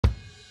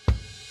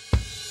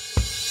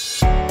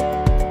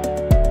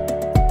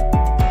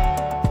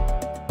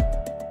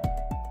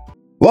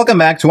Welcome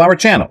back to our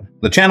channel,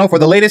 the channel for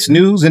the latest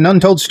news and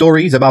untold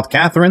stories about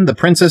Catherine, the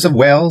Princess of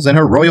Wales, and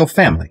her royal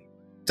family.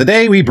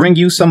 Today we bring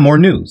you some more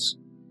news.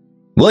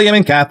 William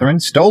and Catherine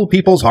stole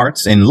people's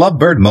hearts in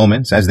lovebird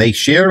moments as they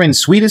share in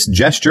sweetest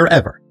gesture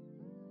ever.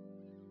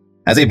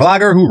 As a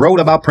blogger who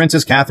wrote about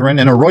Princess Catherine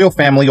and her royal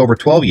family over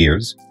 12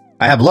 years,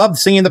 I have loved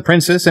seeing the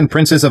Princess and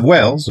Princess of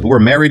Wales, who were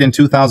married in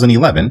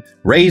 2011,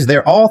 raise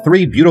their all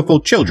three beautiful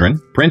children,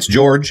 Prince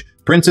George,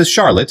 Princess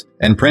Charlotte,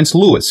 and Prince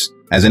Louis,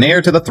 as an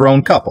heir to the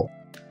throne couple.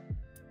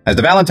 As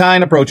the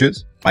Valentine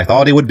approaches, I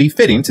thought it would be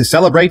fitting to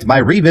celebrate by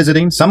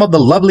revisiting some of the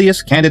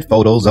loveliest candid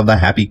photos of the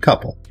happy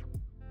couple.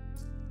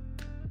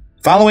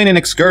 Following an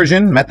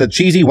excursion at the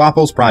Cheesy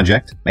Waffles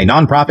Project, a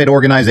non-profit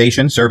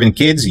organization serving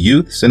kids,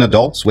 youths, and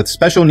adults with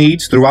special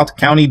needs throughout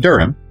County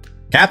Durham,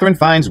 Catherine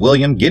finds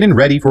William getting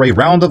ready for a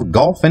round of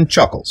golf and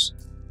chuckles.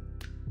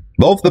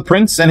 Both the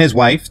prince and his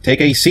wife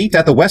take a seat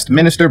at the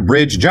Westminster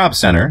Bridge Job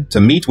Center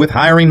to meet with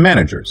hiring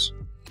managers.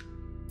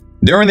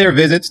 During their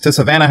visits to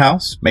Savannah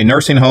House, a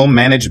nursing home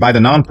managed by the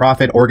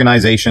non-profit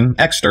organization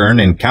Extern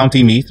in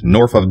County Meath,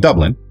 north of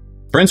Dublin,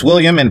 Prince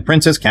William and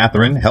Princess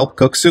Catherine help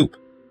cook soup.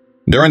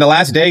 During the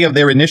last day of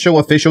their initial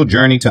official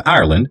journey to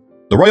Ireland,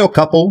 the royal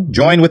couple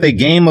joined with a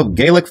game of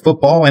Gaelic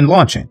football and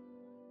launching.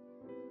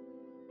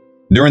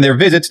 During their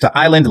visits to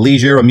Island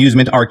Leisure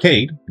Amusement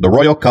Arcade, the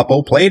royal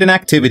couple played an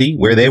activity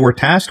where they were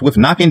tasked with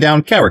knocking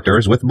down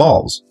characters with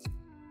balls.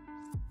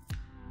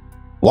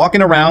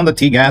 Walking around the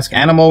Teagasc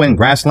Animal and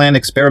Grassland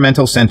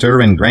Experimental Center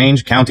in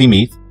Grange, County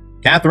Meath,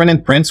 Catherine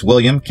and Prince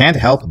William can't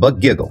help but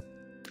giggle.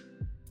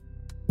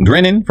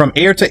 Grinning from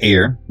ear to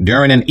ear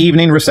during an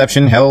evening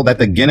reception held at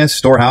the Guinness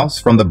Storehouse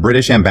from the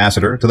British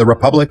Ambassador to the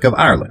Republic of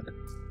Ireland.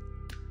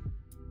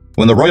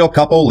 When the royal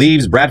couple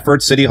leaves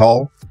Bradford City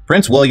Hall,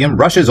 Prince William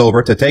rushes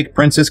over to take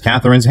Princess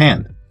Catherine's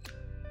hand.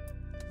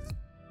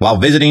 While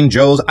visiting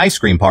Joe's ice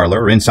cream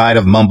parlor inside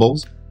of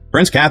Mumbles,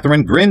 Prince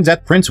Catherine grins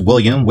at Prince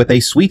William with a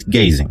sweet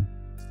gazing.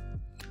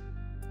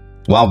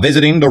 While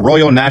visiting the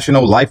Royal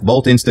National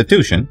Lifeboat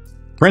Institution,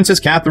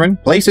 Princess Catherine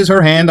places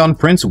her hand on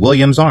Prince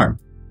William's arm.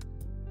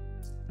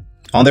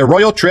 On their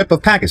royal trip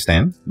of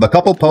Pakistan, the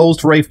couple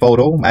posed for a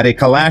photo at a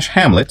Kailash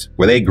hamlet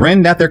where they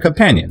grinned at their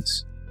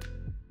companions.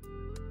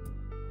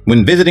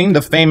 When visiting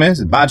the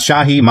famous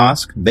Badshahi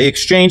Mosque, they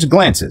exchanged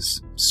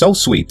glances. So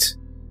sweet.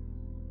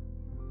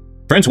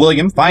 Prince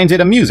William finds it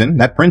amusing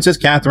that Princess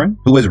Catherine,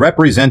 who is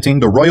representing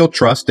the Royal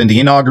Trust in the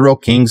inaugural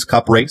King's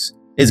Cup race,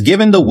 is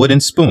given the wooden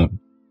spoon.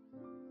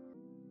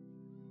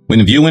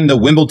 When viewing the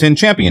Wimbledon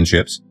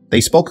Championships, they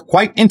spoke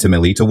quite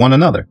intimately to one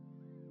another.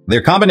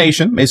 Their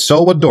combination is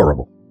so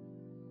adorable.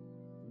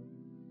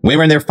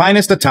 Wearing their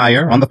finest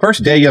attire on the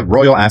first day of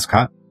Royal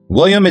Ascot,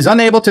 William is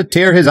unable to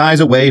tear his eyes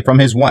away from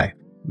his wife.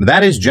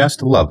 That is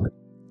just lovely.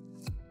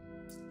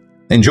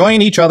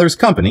 Enjoying each other's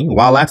company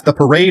while at the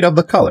Parade of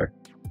the Color.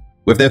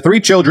 With their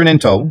three children in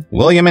tow,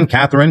 William and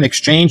Catherine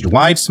exchanged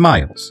wide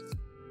smiles.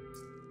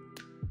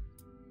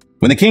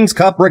 When the King's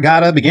Cup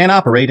Regatta began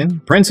operating,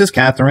 Princess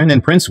Catherine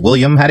and Prince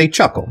William had a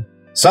chuckle.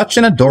 Such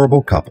an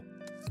adorable couple.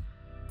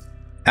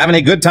 Having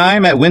a good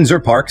time at Windsor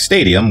Park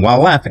Stadium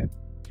while laughing.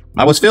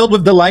 I was filled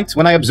with delight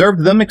when I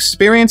observed them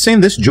experiencing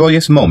this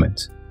joyous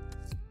moment.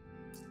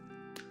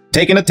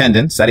 Taking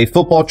attendance at a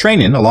football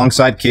training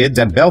alongside kids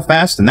at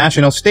Belfast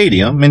National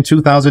Stadium in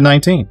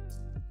 2019.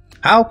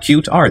 How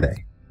cute are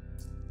they?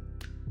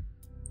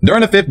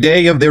 During the 5th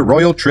day of their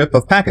royal trip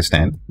of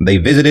Pakistan, they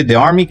visited the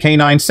Army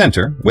Canine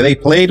Center where they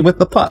played with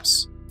the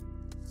pups.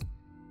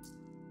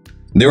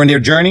 During their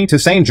journey to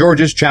St.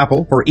 George's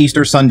Chapel for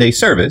Easter Sunday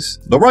service,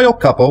 the royal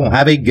couple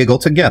have a giggle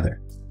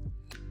together.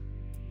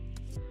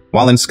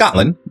 While in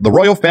Scotland, the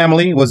royal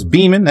family was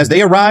beaming as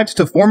they arrived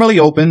to formally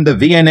open the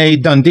V&A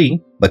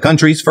Dundee, the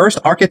country's first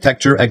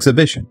architecture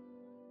exhibition.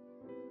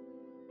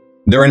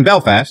 During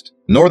Belfast,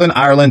 Northern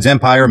Ireland's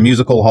Empire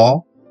Musical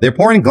Hall, they're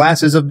pouring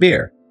glasses of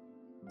beer.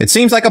 It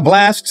seems like a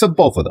blast to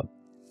both of them.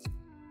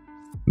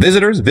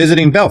 Visitors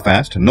visiting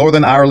Belfast,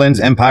 Northern Ireland's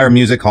Empire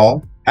Music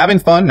Hall, having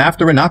fun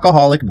after an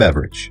alcoholic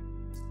beverage.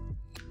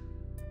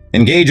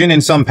 Engaging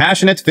in some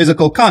passionate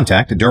physical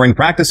contact during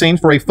practicing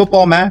for a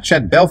football match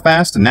at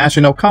Belfast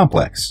National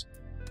Complex.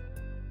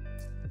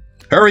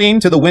 Hurrying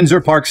to the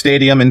Windsor Park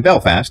Stadium in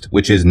Belfast,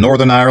 which is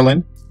Northern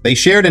Ireland, they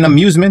shared an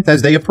amusement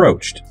as they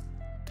approached.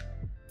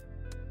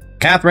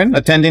 Catherine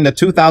attending the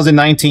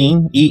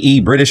 2019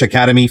 British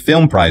Academy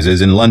Film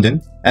Prizes in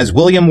London as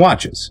William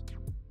watches.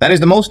 That is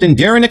the most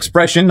endearing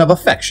expression of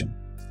affection.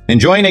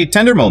 Enjoying a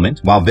tender moment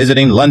while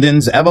visiting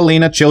London's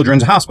Evelina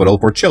Children's Hospital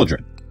for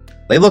Children.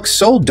 They look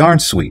so darn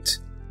sweet.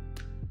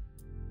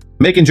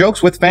 Making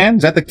jokes with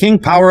fans at the King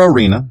Power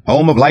Arena,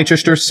 home of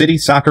Leicester City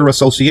Soccer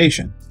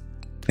Association.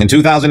 In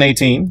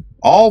 2018,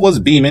 all was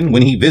beaming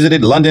when he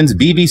visited London's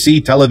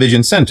BBC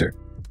Television Centre.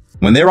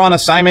 When they're on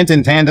assignment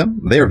in tandem,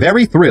 they're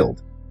very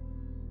thrilled.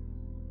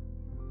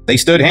 They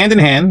stood hand in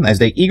hand as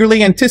they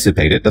eagerly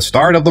anticipated the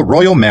start of the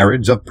royal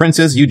marriage of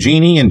Princess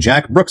Eugenie and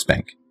Jack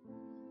Brooksbank.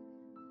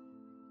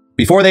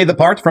 Before they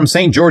depart from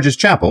St. George's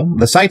Chapel,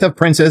 the site of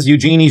Princess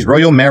Eugenie's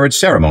royal marriage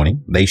ceremony,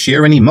 they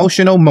share an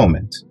emotional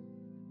moment.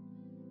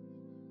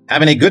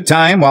 having a good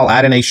time while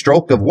adding a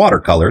stroke of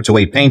watercolor to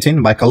a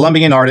painting by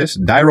Colombian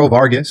artist Dairo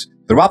Vargas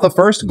throughout the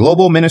first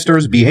Global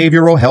Ministers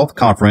Behavioral Health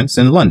Conference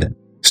in London.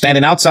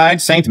 Standing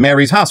outside St.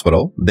 Mary's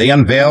Hospital, they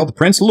unveiled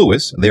Prince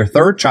Louis, their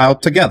third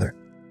child, together.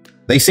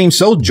 They seemed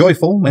so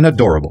joyful and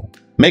adorable,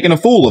 making a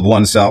fool of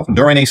oneself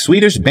during a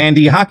Swedish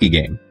bandy hockey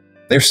game.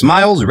 Their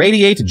smiles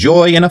radiate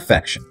joy and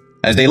affection.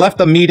 As they left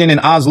the meeting in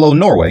Oslo,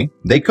 Norway,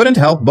 they couldn't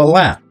help but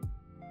laugh.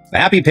 The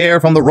happy pair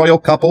from the royal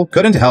couple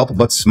couldn't help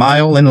but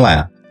smile and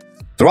laugh.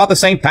 Throughout the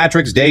St.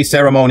 Patrick's Day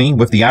ceremony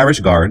with the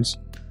Irish Guards,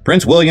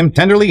 Prince William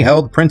tenderly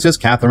held Princess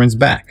Catherine's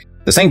back.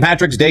 The St.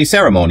 Patrick's Day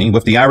ceremony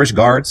with the Irish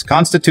Guards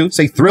constitutes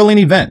a thrilling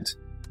event.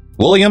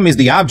 William is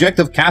the object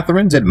of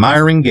Catherine's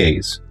admiring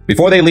gaze.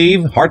 Before they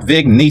leave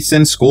Hartvig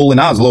Nissen School in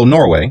Oslo,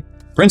 Norway,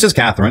 Princess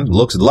Catherine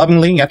looks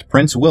lovingly at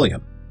Prince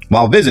William.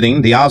 While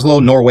visiting the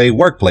Oslo, Norway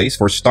workplace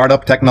for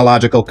startup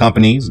technological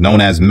companies known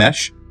as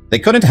Mesh, they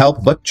couldn't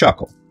help but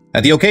chuckle.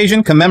 At the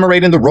occasion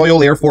commemorating the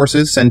Royal Air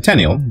Force's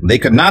centennial, they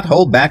could not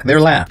hold back their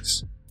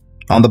laughs.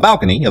 On the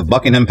balcony of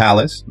Buckingham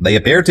Palace, they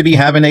appeared to be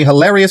having a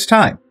hilarious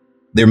time.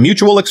 Their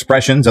mutual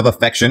expressions of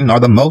affection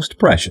are the most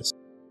precious.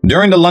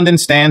 During the London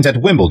stands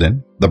at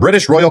Wimbledon, the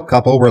British royal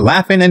couple were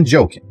laughing and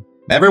joking.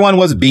 Everyone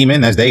was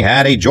beaming as they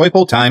had a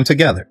joyful time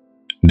together.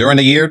 During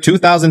the year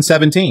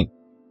 2017,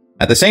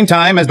 at the same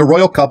time as the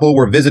royal couple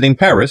were visiting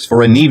Paris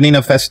for an evening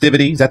of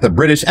festivities at the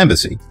British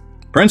Embassy,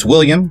 Prince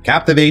William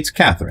captivates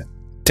Catherine,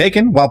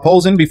 taken while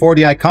posing before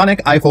the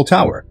iconic Eiffel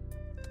Tower.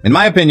 In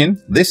my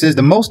opinion, this is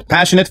the most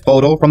passionate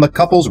photo from the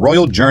couple's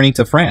royal journey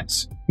to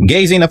France,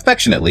 gazing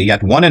affectionately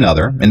at one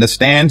another in the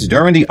stands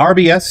during the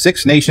RBS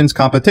Six Nations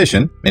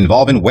competition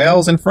involving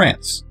Wales and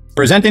France,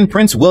 presenting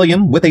Prince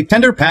William with a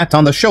tender pat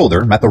on the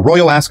shoulder at the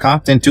Royal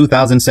Ascot in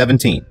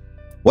 2017.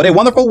 What a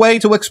wonderful way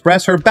to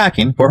express her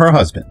backing for her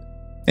husband.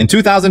 In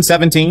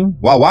 2017,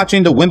 while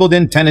watching the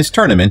Wimbledon tennis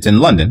tournament in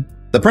London,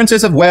 the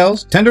Princess of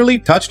Wales tenderly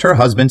touched her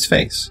husband's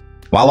face.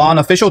 While on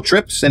official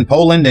trips in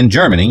Poland and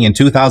Germany in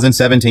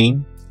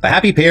 2017, the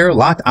happy pair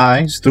locked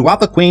eyes throughout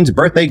the Queen's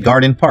birthday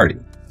garden party.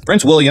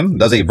 Prince William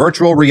does a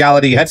virtual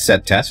reality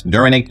headset test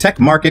during a tech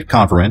market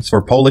conference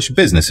for Polish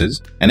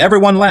businesses, and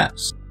everyone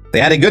laughs.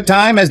 They had a good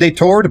time as they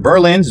toured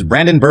Berlin's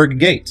Brandenburg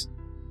Gate.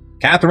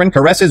 Catherine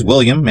caresses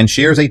William and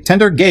shares a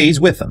tender gaze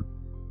with him.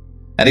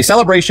 At a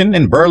celebration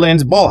in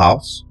Berlin's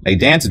Ballhaus, a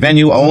dance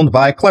venue owned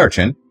by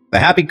Klerchen, the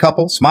happy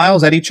couple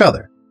smiles at each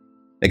other.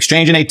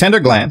 Exchanging a tender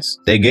glance,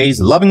 they gaze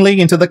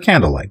lovingly into the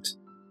candlelight.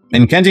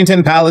 In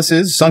Kensington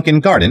Palace's sunken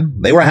garden,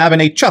 they were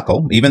having a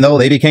chuckle even though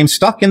they became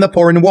stuck in the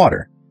pouring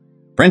water.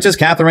 Princess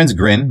Catherine's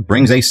grin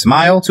brings a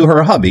smile to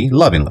her hubby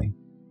lovingly.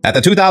 At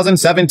the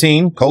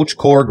 2017 Coach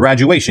Corps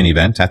graduation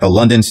event at the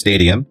London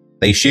Stadium,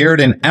 they shared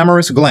an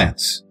amorous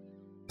glance.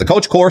 The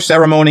Coach Corps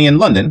ceremony in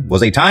London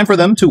was a time for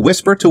them to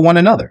whisper to one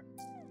another.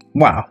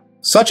 Wow,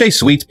 such a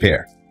sweet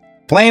pair.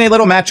 Playing a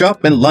little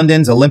matchup in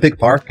London's Olympic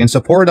Park in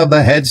support of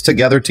the Heads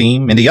Together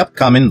team in the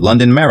upcoming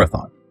London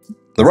Marathon.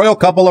 The royal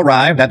couple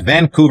arrived at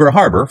Vancouver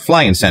Harbour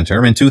Flying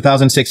Center in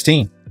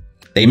 2016.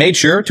 They made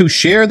sure to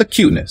share the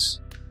cuteness,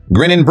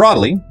 grinning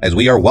broadly as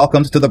we are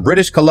welcomed to the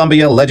British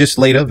Columbia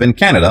Legislative in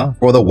Canada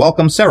for the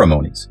welcome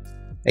ceremonies.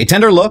 A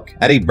tender look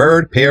at a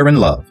bird pair in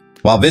love.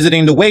 While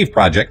visiting the Wave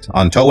Project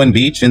on Towan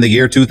Beach in the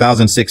year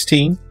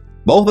 2016,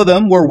 both of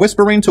them were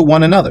whispering to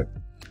one another.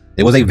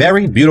 It was a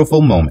very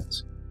beautiful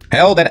moment.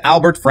 Held at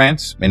Albert,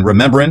 France, in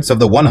remembrance of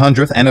the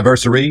 100th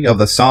anniversary of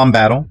the Somme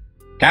battle,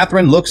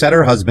 Catherine looks at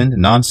her husband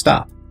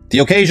non-stop. The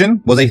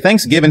occasion was a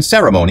Thanksgiving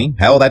ceremony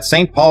held at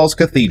St. Paul's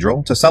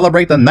Cathedral to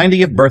celebrate the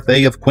 90th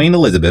birthday of Queen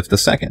Elizabeth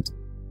II.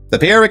 The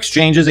pair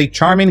exchanges a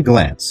charming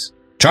glance,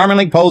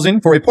 charmingly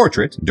posing for a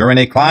portrait during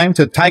a climb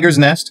to Tiger's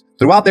Nest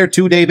throughout their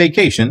 2-day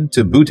vacation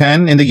to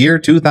Bhutan in the year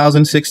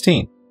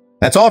 2016.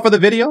 That's all for the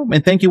video,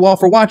 and thank you all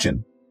for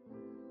watching.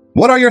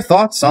 What are your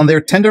thoughts on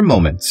their tender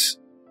moments?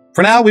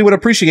 For now, we would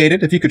appreciate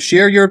it if you could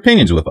share your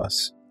opinions with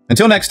us.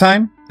 Until next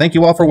time, thank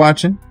you all for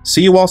watching.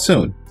 See you all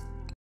soon.